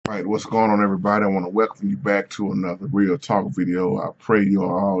Right, what's going on, everybody? I want to welcome you back to another Real Talk video. I pray you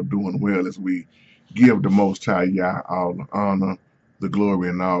are all doing well as we give the Most High Yah all the honor, the glory,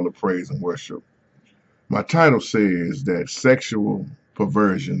 and all the praise and worship. My title says that sexual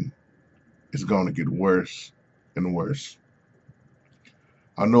perversion is going to get worse and worse.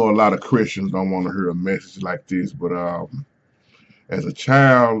 I know a lot of Christians don't want to hear a message like this, but as a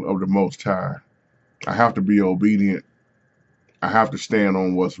child of the Most High, I have to be obedient. I have to stand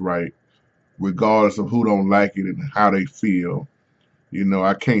on what's right, regardless of who don't like it and how they feel. You know,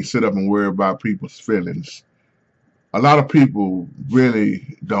 I can't sit up and worry about people's feelings. A lot of people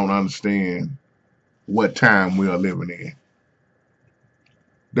really don't understand what time we are living in.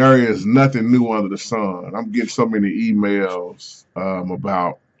 There is nothing new under the sun. I'm getting so many emails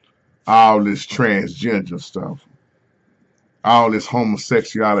about all this transgender stuff, all this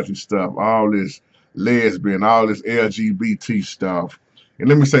homosexuality stuff, all this lesbian, all this LGBT stuff. And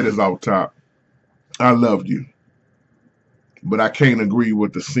let me say this off top. I love you, but I can't agree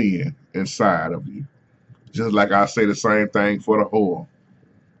with the sin inside of you. Just like I say the same thing for the whore,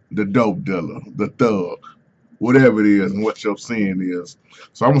 the dope dealer, the thug, whatever it is and what your sin is.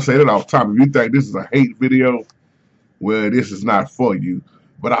 So I'm going to say that off top. If you think this is a hate video, well, this is not for you.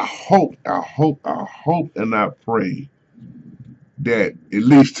 But I hope, and I pray that at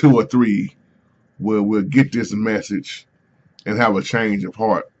least 2 or 3 will get this message and have a change of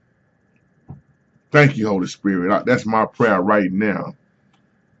heart. Thank you, Holy Spirit. That's my prayer right now.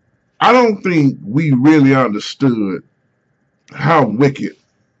 I don't think we really understood how wicked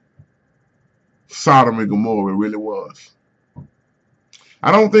Sodom and Gomorrah really was.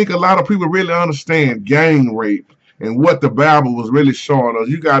 I don't think a lot of people really understand gang rape and what the Bible was really showing us.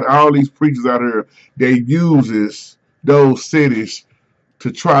 You got all these preachers out here that uses those cities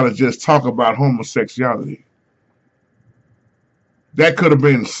to try to just talk about homosexuality. That could have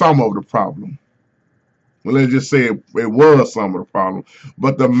been some of the problem. Well, let's just say it was some of the problem.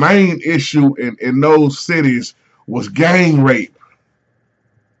 But the main issue in those cities was gang rape.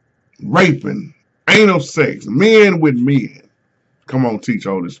 Raping. Anal sex. Men with men. Come on, teach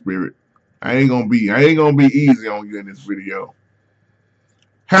Holy Spirit. I ain't gonna be easy on you in this video.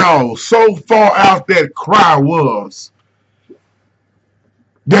 How so far out that cry was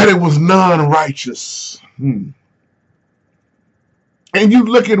that it was non-righteous. And you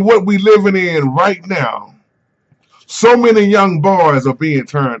look at what we living in right now. So many young boys are being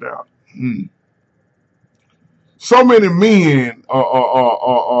turned out. So many men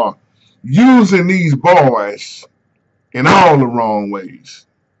are using these boys in all the wrong ways.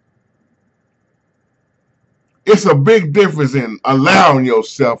 It's a big difference in allowing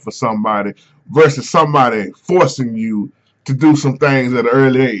yourself for somebody versus somebody forcing you to do some things at an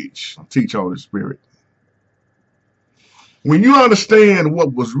early age. Teach Holy Spirit. When you understand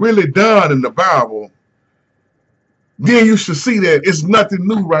what was really done in the Bible, then you should see that it's nothing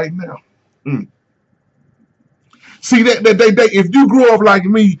new right now. See that they if you grew up like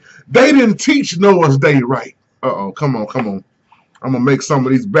me, they didn't teach Noah's Day right. Come on. I'm gonna make some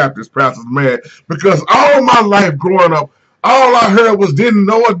of these Baptist pastors mad because all my life growing up, all I heard was didn't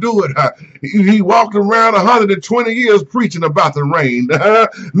Noah do it? He walked around 120 years preaching about the rain.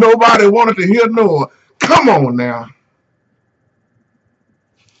 Nobody wanted to hear Noah. Come on now.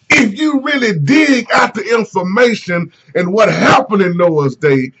 If you really dig out the information and what happened in Noah's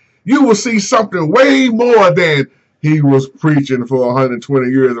day, you will see something way more than he was preaching for 120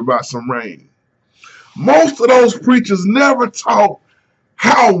 years about some rain. Most of those preachers never taught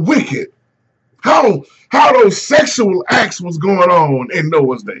how wicked, how those sexual acts was going on in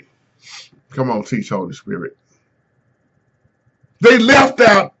Noah's day. Come on, teach Holy Spirit. They left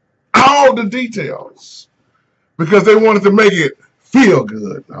out all the details because they wanted to make it feel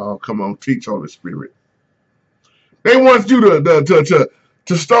good. Oh, come on, teach Holy Spirit. They want you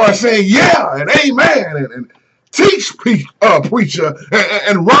to start saying yeah and amen and teach preacher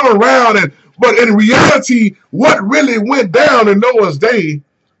and run around but in reality, what really went down in Noah's day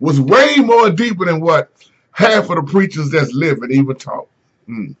was way more deeper than what half of the preachers that's living even taught.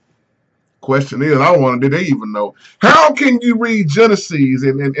 Question is, I wonder, did they even know? How can you read Genesis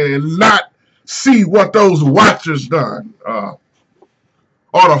and not see what those watchers done? Or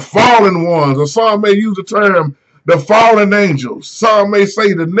the fallen ones, or some may use the term the fallen angels. Some may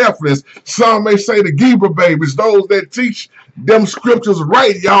say the Nephilim. Some may say the Geber babies. Those that teach them scriptures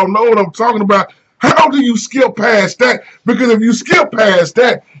right. Y'all know what I'm talking about. How do you skip past that? Because if you skip past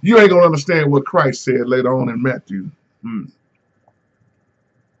that, you ain't going to understand what Christ said later on in Matthew.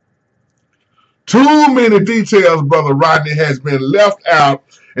 Too many details, Brother Rodney, has been left out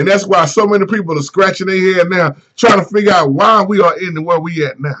And that's why so many people are scratching their head now, trying to figure out why we are in where we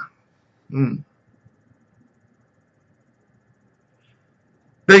at now.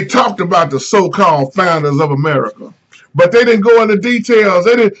 They talked about the so-called founders of America, but they didn't go into details.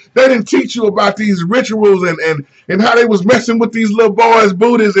 They didn't teach you about these rituals and how they was messing with these little boys'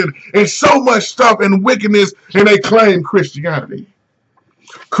 booties and so much stuff and wickedness, and they claim Christianity.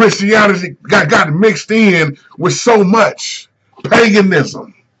 Christianity got mixed in with so much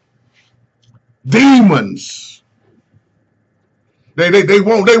paganism, demons. They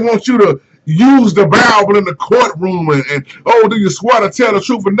want you to use the Bible in the courtroom and oh, do you swear to tell the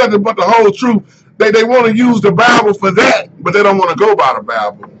truth and nothing but the whole truth? They want to use the Bible for that, but they don't want to go by the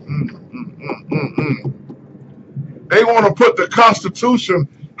Bible. They want to put the Constitution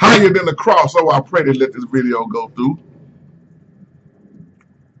higher than the cross. Oh, I pray they let this video go through.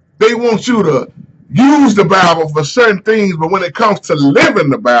 They want you to use the Bible for certain things, but when it comes to living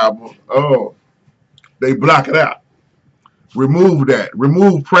the Bible, oh, they block it out. Remove that.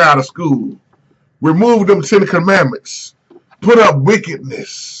 Remove prayer out of school. Remove them 10 commandments. Put up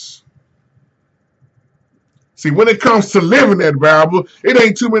wickedness. See, when it comes to living that Bible, it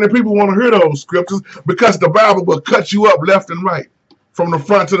ain't too many people want to hear those scriptures because the Bible will cut you up left and right, from the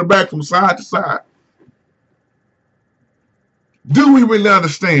front to the back, from side to side. Do we really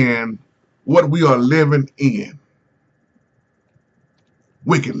understand what we are living in?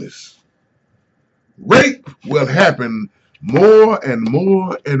 Wickedness. Rape will happen more and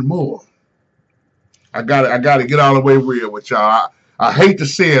more and more. I gotta get all the way real with y'all. I hate to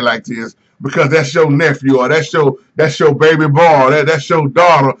say it like this because that's your nephew or that's your baby boy, that's your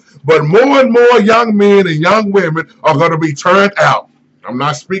daughter. But more and more young men and young women are gonna be turned out. I'm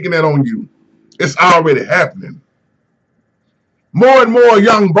not speaking that on you. It's already happening. More and more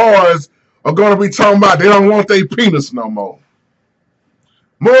young boys are gonna be talking about they don't want their penis no more.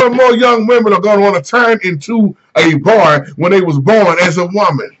 More and more young women are going to want to turn into a boy when they was born as a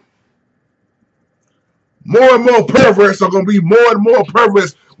woman. More and more perverts are going to be more and more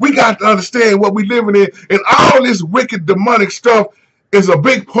perverts. We got to understand what we're living in. And all this wicked demonic stuff is a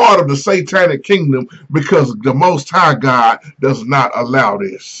big part of the satanic kingdom because the Most High God does not allow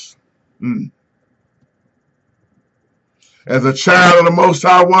this. As a child of the Most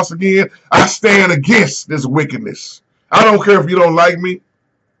High, once again, I stand against this wickedness. I don't care if you don't like me.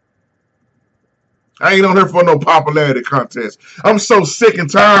 I ain't on here for no popularity contest. I'm so sick and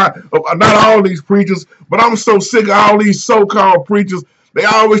tired of not all these preachers, but I'm so sick of all these so-called preachers. They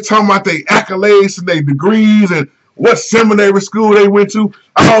always talking about their accolades and their degrees and what seminary school they went to,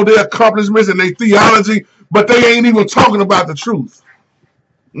 all their accomplishments and their theology, but they ain't even talking about the truth.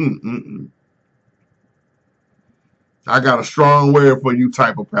 I got a strong word for you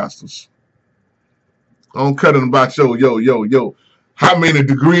type of pastors. I'm cutting about yo. How many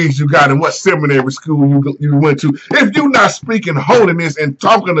degrees you got and what seminary school you went to. If you're not speaking holiness and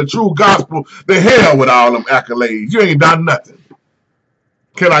talking the true gospel, the hell with all them accolades. You ain't done nothing.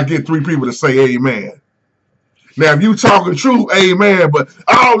 Can I get 3 people to say amen? Now, if you talking true, amen, but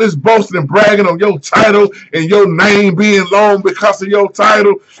all this boasting and bragging on your title and your name being long because of your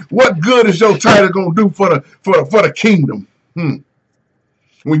title, what good is your title going to do for the kingdom?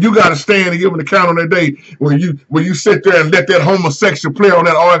 When you got to stand and give an account on that day, when you sit there and let that homosexual play on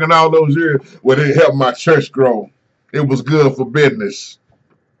that organ all those years, well, it helped my church grow. It was good for business.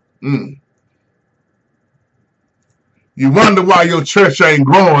 You wonder why your church ain't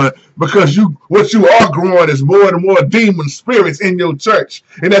growing because what you are growing is more and more demon spirits in your church.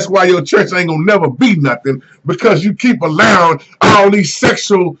 And that's why your church ain't going to never be nothing because you keep allowing all these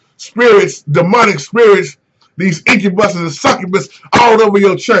sexual spirits, demonic spirits, these incubuses and succubus all over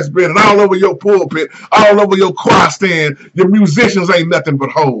your church bed and all over your pulpit, all over your choir stand. Your musicians ain't nothing but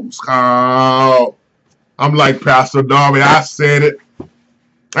hoes. Oh, I'm like Pastor Darby. I said it.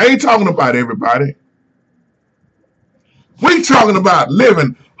 I ain't talking about everybody. We talking about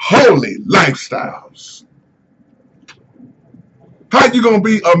living holy lifestyles. How you going to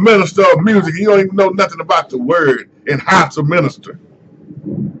be a minister of music and you don't even know nothing about the word and how to minister?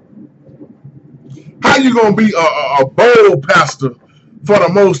 How you gonna be a bold pastor for the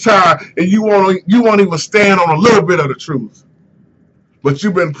Most High and you won't even stand on a little bit of the truth? But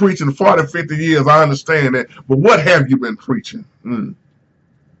you've been preaching 40, 50 years. I understand that. But what have you been preaching?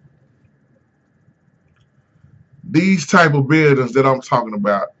 These type of buildings that I'm talking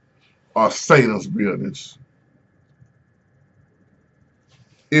about are Satan's buildings.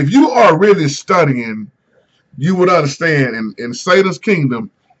 If you are really studying, you would understand in Satan's kingdom,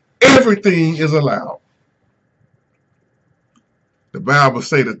 everything is allowed. The Bible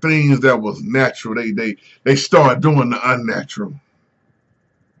say the things that was natural, they start doing the unnatural.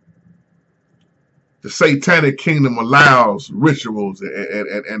 The satanic kingdom allows rituals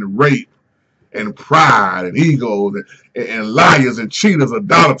and rape and pride and egos and liars and cheaters,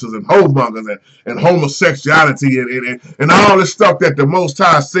 idolaters and homongers and homosexuality and all this stuff that the Most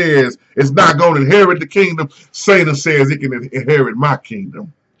High says is not going to inherit the kingdom. Satan says it can inherit my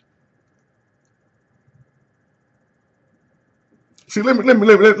kingdom. See, let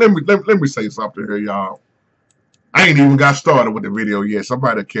me say something here, y'all. I ain't even got started with the video yet.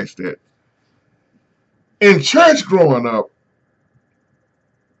 Somebody catch that. In church growing up,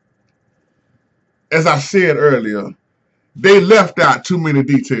 as I said earlier, they left out too many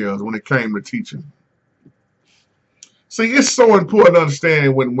details when it came to teaching. See, it's so important to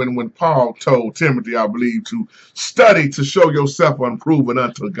understand when Paul told Timothy, I believe, to study to show yourself unproven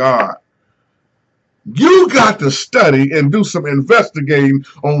unto God. You got to study and do some investigating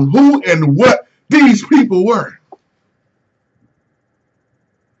on who and what these people were.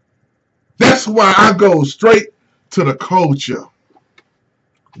 That's why I go straight to the culture.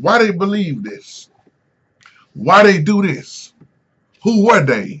 Why they believe this? Why they do this? Who were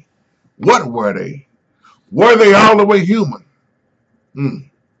they? What were they? Were they all the way human? Who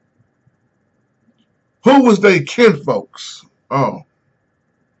was they kinfolks? Oh.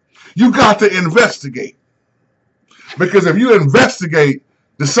 You got to investigate. Because if you investigate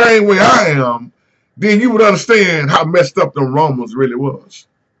the same way I am, then you would understand how messed up the Romans really was.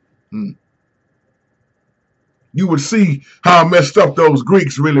 You would see how messed up those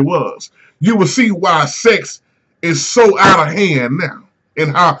Greeks really was. You would see why sex is so out of hand now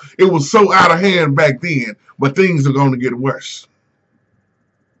and how it was so out of hand back then, but things are going to get worse.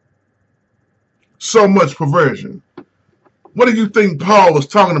 So much perversion. What do you think Paul was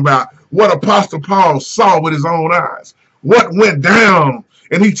talking about? What Apostle Paul saw with his own eyes? What went down?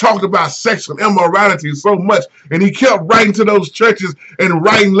 And he talked about sexual immorality so much, and he kept writing to those churches and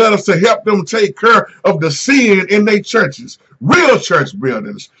writing letters to help them take care of the sin in their churches. Real church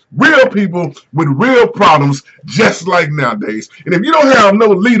buildings, real people with real problems, just like nowadays. And if you don't have no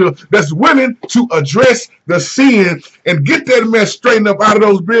leader that's willing to address the sin and get that mess straightened up out of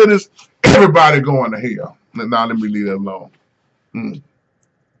those buildings, everybody going to hell. Now let me leave that alone.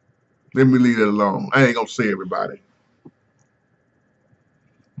 Let me leave it alone. I ain't gonna say everybody,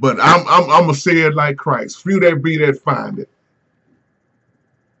 but I'm gonna say it like Christ. Few there be that find it.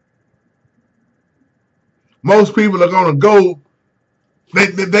 Most people are gonna go.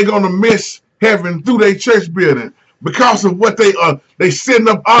 They're gonna miss heaven through their church building because of what they sitting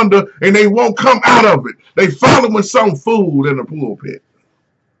up under, and they won't come out of it. They following some fool in the pulpit.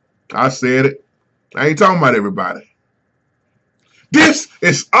 I said it. I ain't talking about everybody. This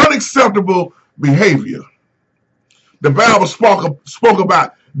is unacceptable behavior. The Bible spoke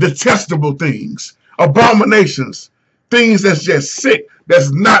about detestable things, abominations, things that's just sick, that's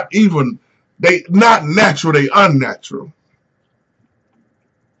not natural, they unnatural.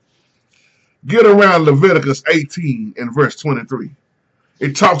 Get around Leviticus 18 and verse 23.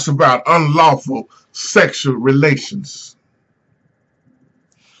 It talks about unlawful sexual relations.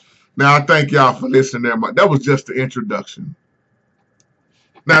 Now, I thank y'all for listening there. That was just the introduction.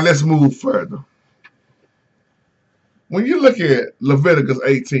 Now let's move further. When you look at Leviticus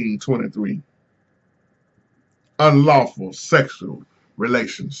 18:23, unlawful sexual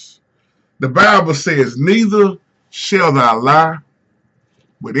relations, the Bible says, neither shall thou lie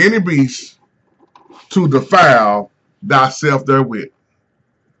with any beast to defile thyself therewith.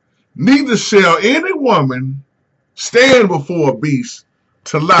 Neither shall any woman stand before a beast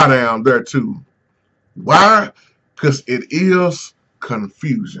to lie down thereto. Why? Because it is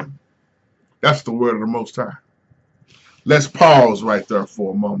confusion. That's the word of the Most High. Let's pause right there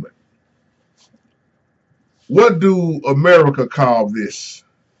for a moment. What do America call this?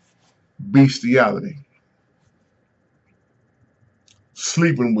 Bestiality.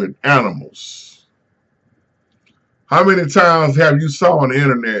 Sleeping with animals. How many times have you saw on the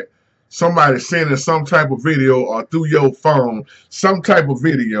internet somebody sending some type of video or through your phone some type of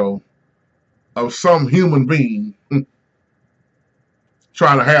video of some human being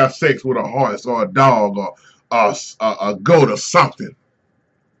trying to have sex with a horse or a dog or a goat or something?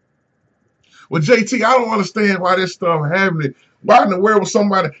 Well, JT, I don't understand why this stuff happening. Why in the world was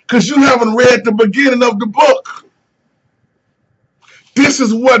somebody? Because you haven't read the beginning of the book. This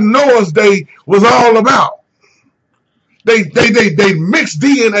is what Noah's Day was all about. They mixed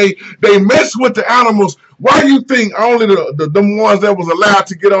DNA. They messed with the animals. Why do you think only the ones that was allowed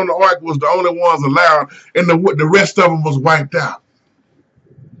to get on the ark was the only ones allowed, and the rest of them was wiped out?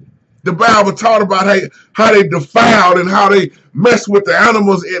 The Bible taught about how they defiled and how they messed with the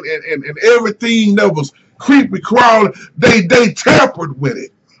animals and everything that was creepy crawling. They tampered with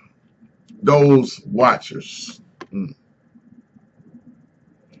it. Those watchers.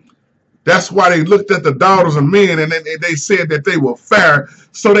 That's why they looked at the daughters of men and they said that they were fair.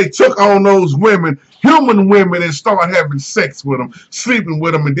 So they took on those women, human women, and started having sex with them, sleeping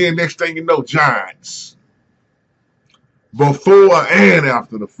with them, and then next thing you know, giants. Before and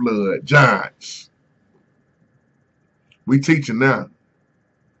after the flood, giants. We teaching now.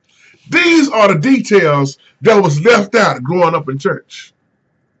 These are the details that was left out growing up in church.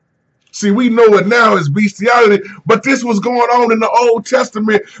 See, we know it now as bestiality, but this was going on in the Old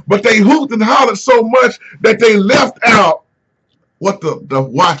Testament, but they hooped and hollered so much that they left out what the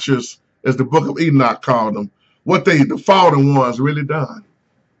watchers, as the book of Enoch called them, what the fallen ones really done.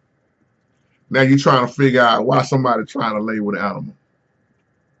 Now you're trying to figure out why somebody trying to lay with an animal.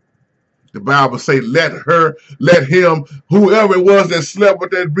 The Bible say, let him, whoever it was that slept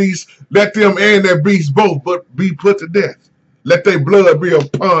with that beast, let them and that beast both but be put to death. Let their blood be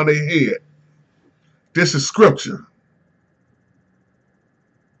upon their head. This is scripture.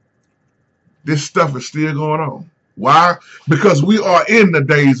 This stuff is still going on. Why? Because we are in the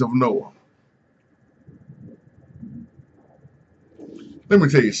days of Noah. Let me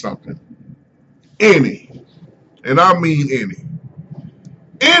tell you something. Any, and I mean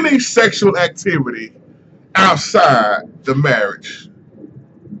any sexual activity outside the marriage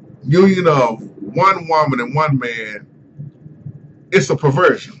union of one woman and one man, it's a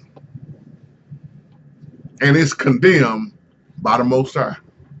perversion. And it's condemned by the Most High.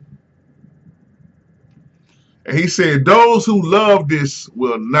 And he said, those who love this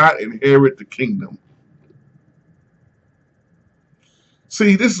will not inherit the kingdom.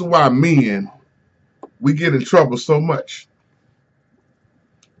 See, this is why men, we get in trouble so much.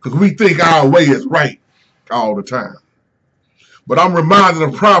 Because we think our way is right all the time. But I'm reminded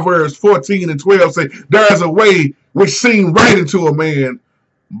of Proverbs 14 and 12 say, there is a way which seems right unto a man,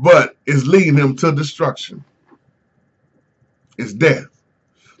 but is leading him to destruction. It's death.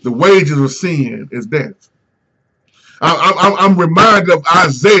 The wages of sin is death. I'm reminded of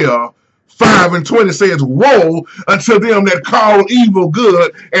Isaiah 5 and 20 says, woe unto them that call evil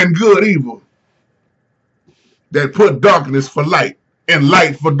good and good evil, that put darkness for light and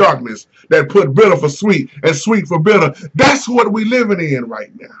light for darkness, that put bitter for sweet and sweet for bitter. That's what we living in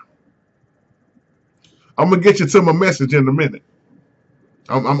right now. I'm going to get you to my message in a minute.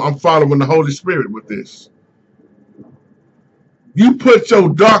 I'm following the Holy Spirit with this. You put your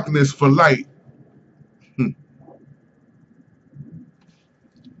darkness for light.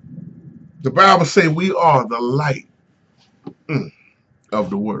 The Bible says we are the light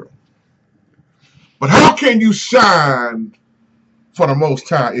of the world. But how can you shine for the Most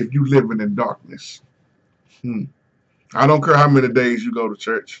High if you living in darkness? I don't care how many days you go to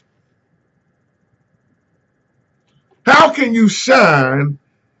church. How can you shine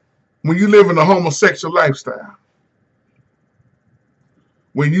when you live in a homosexual lifestyle?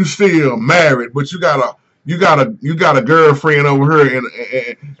 When you still married, but you got a girlfriend over here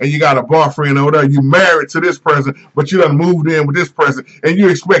and you got a boyfriend over there. You married to this person, but you done moved in with this person, and you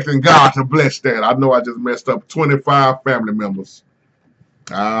expecting God to bless that. I know I just messed up 25 family members.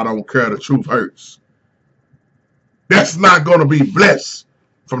 I don't care. The truth hurts. That's not going to be blessed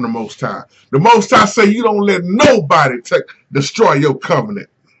from the Most High. The Most High say you don't let nobody destroy your covenant.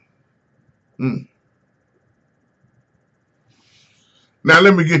 Now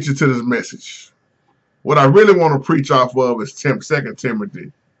let me get you to this message. What I really want to preach off of is 2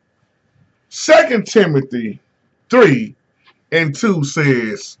 Timothy. 2 Timothy 3 and 2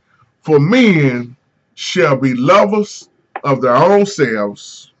 says, for men shall be lovers of their own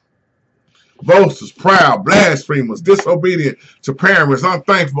selves, boasters, proud, blasphemers, disobedient to parents,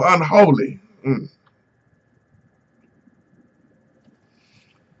 unthankful, unholy.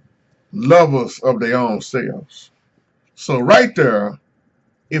 Lovers of their own selves. So right there,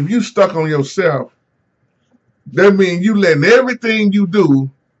 if you stuck on yourself, that means you letting everything you do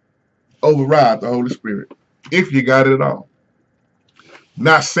override the Holy Spirit, if you got it at all.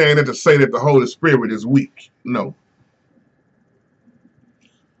 Not saying it to say that the Holy Spirit is weak. No.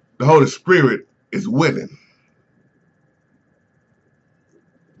 The Holy Spirit is willing.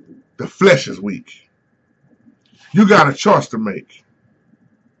 The flesh is weak. You got a choice to make.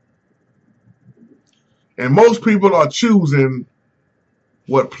 And most people are choosing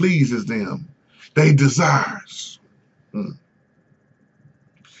what pleases them. They desires.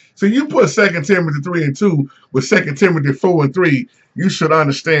 So you put 2 Timothy 3 and 2 with 2 Timothy 4 and 3, you should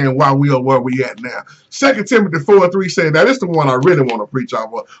understand why we are where we at now. 2 Timothy 4 and 3 says, now this is the one I really want to preach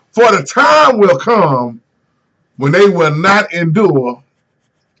off of. For the time will come when they will not endure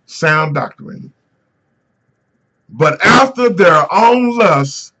sound doctrine, but after their own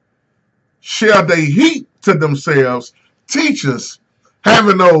lusts shall they heap to themselves teachers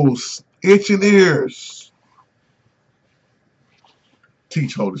having those itching ears.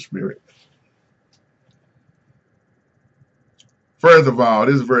 Teach, Holy Spirit. First of all,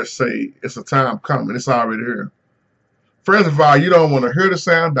 this verse say it's a time coming. It's already here. First of all, you don't want to hear the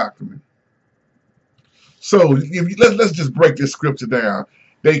sound doctrine. So let's just break this scripture down.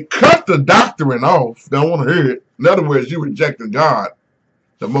 They cut the doctrine off. They don't want to hear it. In other words, you rejecting God,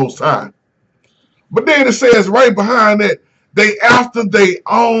 the Most High. But then it says right behind that, they after their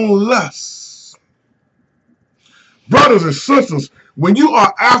own lusts. Brothers and sisters, when you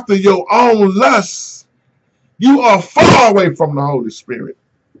are after your own lusts, you are far away from the Holy Spirit.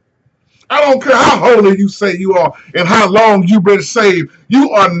 I don't care how holy you say you are and how long you've been saved. You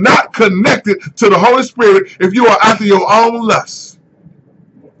are not connected to the Holy Spirit if you are after your own lusts.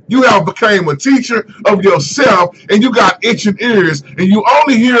 You have become a teacher of yourself and you got itching ears and you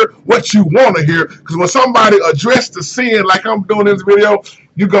only hear what you want to hear, because when somebody addressed the sin like I'm doing in this video,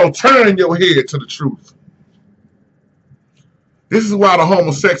 you go turn your head to the truth. This is why the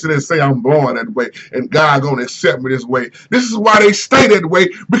homosexuals say I'm born that way and God gonna accept me this way. This is why they stay that way,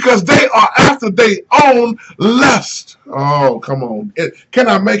 because they are after their own lust. Oh, come on. Can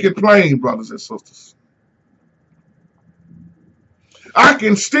I make it plain, brothers and sisters? I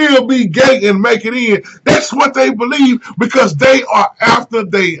can still be gay and make it in. That's what they believe, because they are after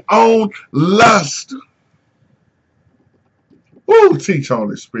their own lust. Ooh, teach,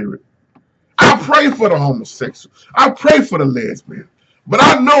 Holy Spirit. I pray for the homosexual. I pray for the lesbian. But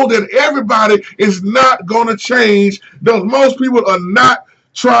I know that everybody is not going to change. Most people are not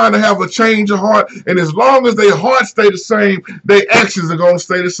trying to have a change of heart. And as long as their heart stay the same, their actions are going to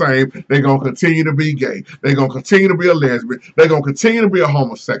stay the same. They're going to continue to be gay. They're going to continue to be a lesbian. They're going to continue to be a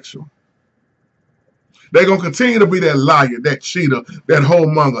homosexual. They're going to continue to be that liar, that cheater, that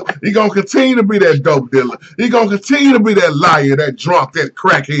whoremonger. You're going to continue to be that dope dealer. You're going to continue to be that liar, that drunk, that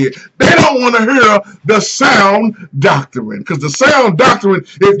crackhead. They don't want to hear the sound doctrine. Because the sound doctrine,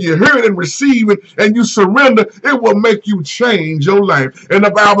 if you hear it and receive it and you surrender, it will make you change your life. And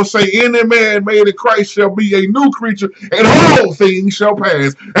the Bible says, any man made in Christ shall be a new creature, and all things shall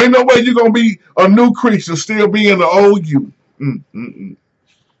pass. Ain't no way you're going to be a new creature still being the old you.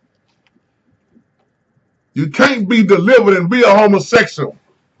 You can't be delivered and be a homosexual.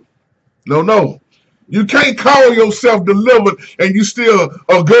 No. You can't call yourself delivered and you still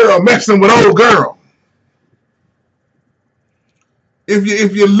a girl messing with old girl.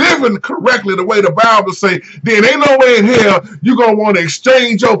 If you're living correctly the way the Bible say, then ain't no way in hell you're going to want to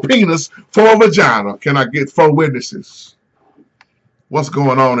exchange your penis for a vagina. Can I get 4 witnesses? What's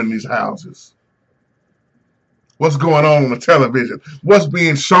going on in these houses? What's going on the television? What's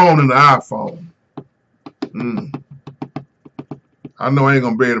being shown in the iPhone? I know I ain't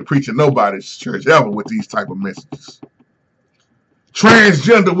gonna be able to preach at nobody's church ever with these type of messages.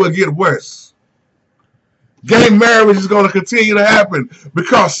 Transgender will get worse. Gay marriage is going to continue to happen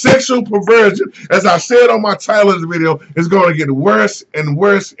because sexual perversion, as I said on my title of the video, is going to get worse and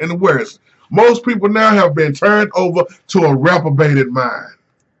worse and worse. Most people now have been turned over to a reprobated mind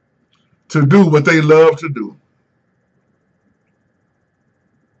to do what they love to do.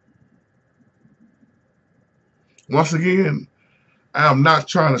 Once again, I'm not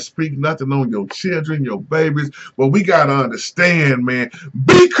trying to speak nothing on your children, your babies, but we gotta understand, man.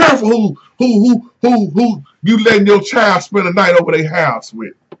 Be careful who you letting your child spend a night over their house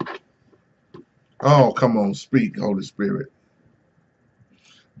with. Oh, come on, speak, Holy Spirit.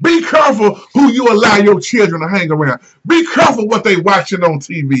 Be careful who you allow your children to hang around. Be careful what they watching on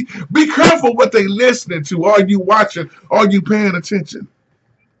TV. Be careful what they listening to. Are you watching? Are you paying attention?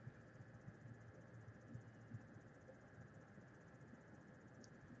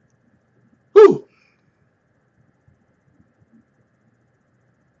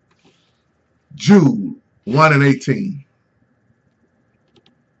 Jude 1:18.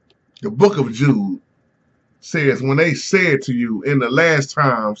 The book of Jude says, when they said to you in the last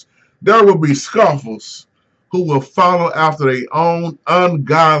times, there will be scoffers who will follow after their own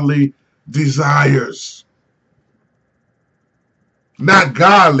ungodly desires. Not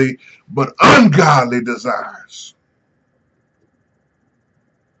godly, but ungodly desires.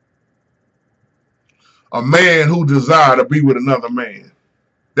 A man who desires to be with another man.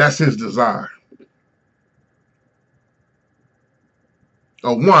 That's his desire.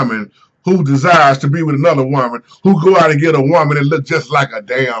 A woman who desires to be with another woman, who go out and get a woman and look just like a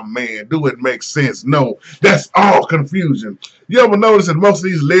damn man. Do it make sense? No. That's all confusion. You ever notice in most of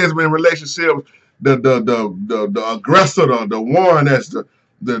these lesbian relationships, the aggressor, the one that's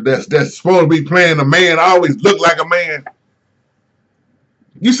supposed to be playing a man always look like a man?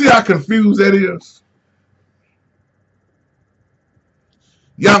 You see how confused that is?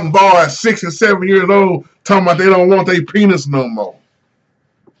 Young boys, 6 and 7 years old, talking about they don't want their penis no more.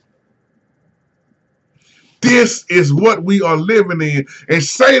 This is what we are living in. And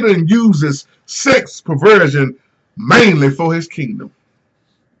Satan uses sex perversion mainly for his kingdom.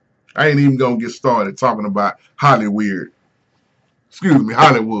 I ain't even going to get started talking about Hollywood. Excuse me,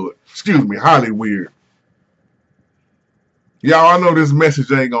 Hollywood. Excuse me, Hollywood. Y'all, I know this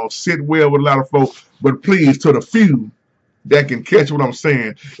message ain't going to sit well with a lot of folks, but please, to the few that can catch what I'm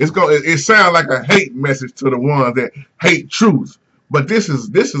saying, it sounds like a hate message to the ones that hate truth. But this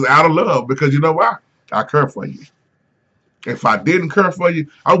is out of love, because you know why? I care for you. If I didn't care for you,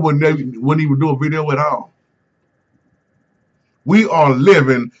 I wouldn't even do a video at all. We are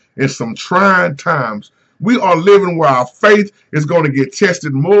living in some trying times. We are living where our faith is going to get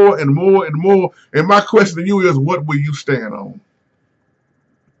tested more and more and more. And my question to you is, what will you stand on?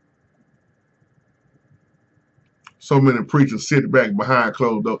 So many preachers sit back behind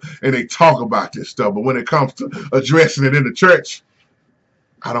closed doors and they talk about this stuff. But when it comes to addressing it in the church,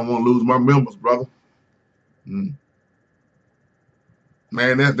 I don't want to lose my members, brother. Man,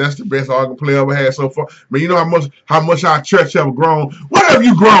 that's the best organ player I ever had so far. Man, you know how much our church have grown? What have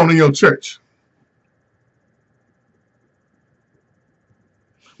you grown in your church?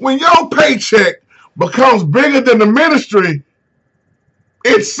 When your paycheck becomes bigger than the ministry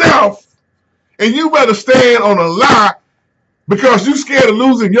itself, and you better stand on a lie because you scared of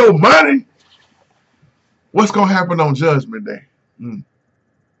losing your money, what's going to happen on Judgment Day?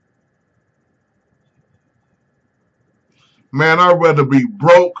 Man, I'd rather be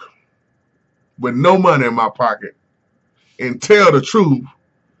broke with no money in my pocket and tell the truth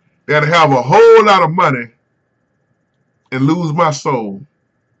than have a whole lot of money and lose my soul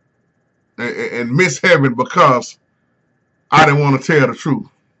and miss heaven because I didn't want to tell the truth.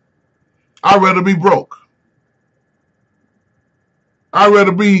 I'd rather be broke. I'd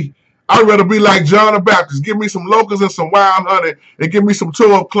rather be like John the Baptist. Give me some locusts and some wild honey and give me some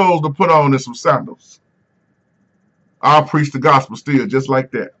tore-up clothes to put on and some sandals. I'll preach the gospel still just like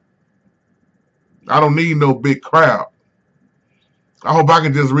that. I don't need no big crowd. I hope I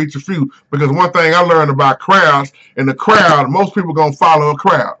can just reach a few. Because one thing I learned about crowds, in the crowd, most people going to follow a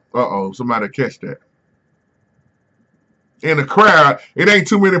crowd. Uh-oh, somebody catch that. In the crowd, it ain't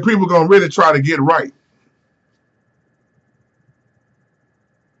too many people going to really try to get right.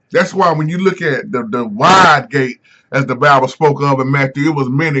 That's why when you look at the wide gate, as the Bible spoke of in Matthew, it was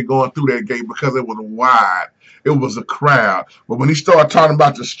many going through that gate because it was wide. It was a crowd. But when he started talking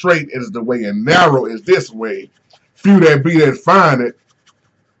about the straight is the way and narrow is this way, few that be that find it,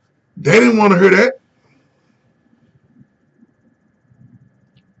 they didn't want to hear that.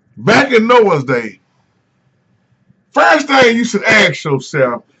 Back in Noah's day, first thing you should ask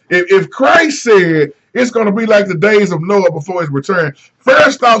yourself, if Christ said it's going to be like the days of Noah before his return,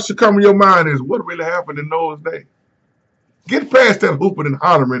 first thought should come in your mind is, what really happened in Noah's day? Get past that hooping and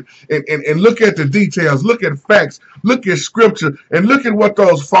hollering and look at the details, look at facts, look at scripture, and look at what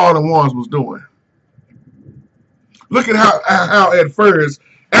those fallen ones was doing. Look at how at first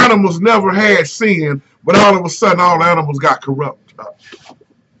animals never had sin, but all of a sudden all animals got corrupt.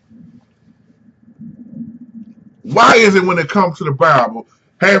 Why is it when it comes to the Bible,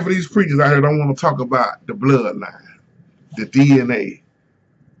 half of these preachers out here don't want to talk about the bloodline, the DNA,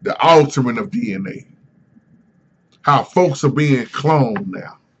 the altering of DNA, how folks are being cloned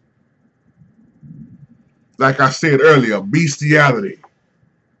now? Like I said earlier, bestiality.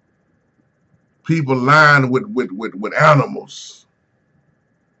 People lying with animals.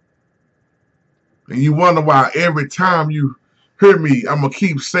 And you wonder why every time you hear me, I'm going to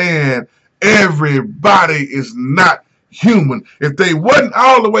keep saying everybody is not human. If they wasn't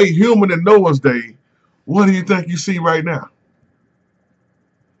all the way human in Noah's day, what do you think you see right now?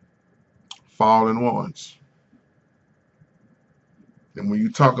 Fallen ones. And when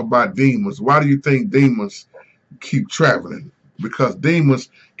you talk about demons, why do you think demons keep traveling? Because demons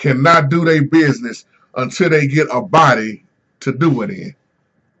cannot do their business until they get a body to do it in.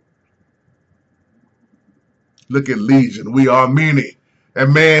 Look at Legion. We are many. That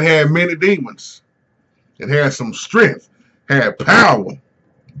man had many demons. And had some strength. Had power.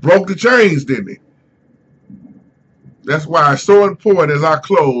 Broke the chains, didn't he? That's why it's so important as I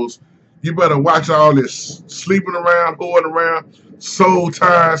close, you better watch all this sleeping around, whoring around, soul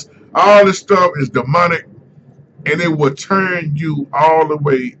ties. All this stuff is demonic. And it will turn you all the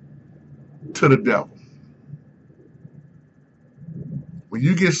way to the devil. When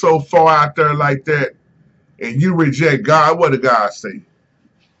you get so far out there like that and you reject God, what did God say?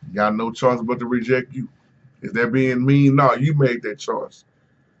 You got no choice but to reject you. Is that being mean? No, you made that choice.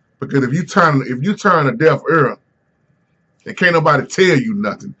 Because if you turn a deaf ear and can't nobody tell you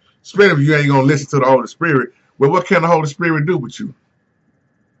nothing, especially if you ain't gonna listen to the Holy Spirit, well, what can the Holy Spirit do with you?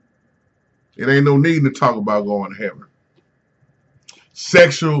 It ain't no need to talk about going to heaven.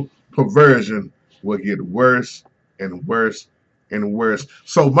 Sexual perversion will get worse and worse and worse.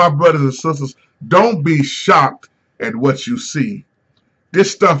 So my brothers and sisters, don't be shocked at what you see.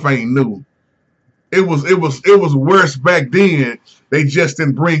 This stuff ain't new. It was worse back then. They just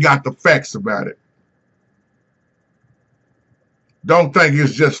didn't bring out the facts about it. Don't think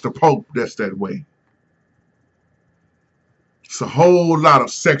it's just the Pope that's that way. It's a whole lot of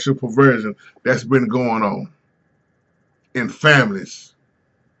sexual perversion that's been going on in families,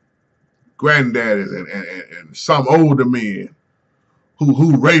 granddaddies, and some older men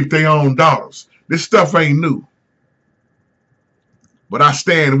who rape their own daughters. This stuff ain't new. But I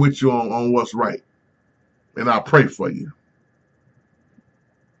stand with you on what's right. And I pray for you.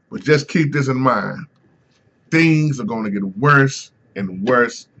 But just keep this in mind. Things are going to get worse and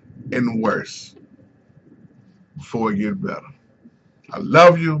worse and worse before it gets better. I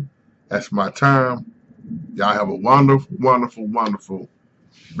love you. That's my time. Y'all have a wonderful, wonderful, wonderful,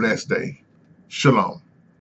 blessed day. Shalom.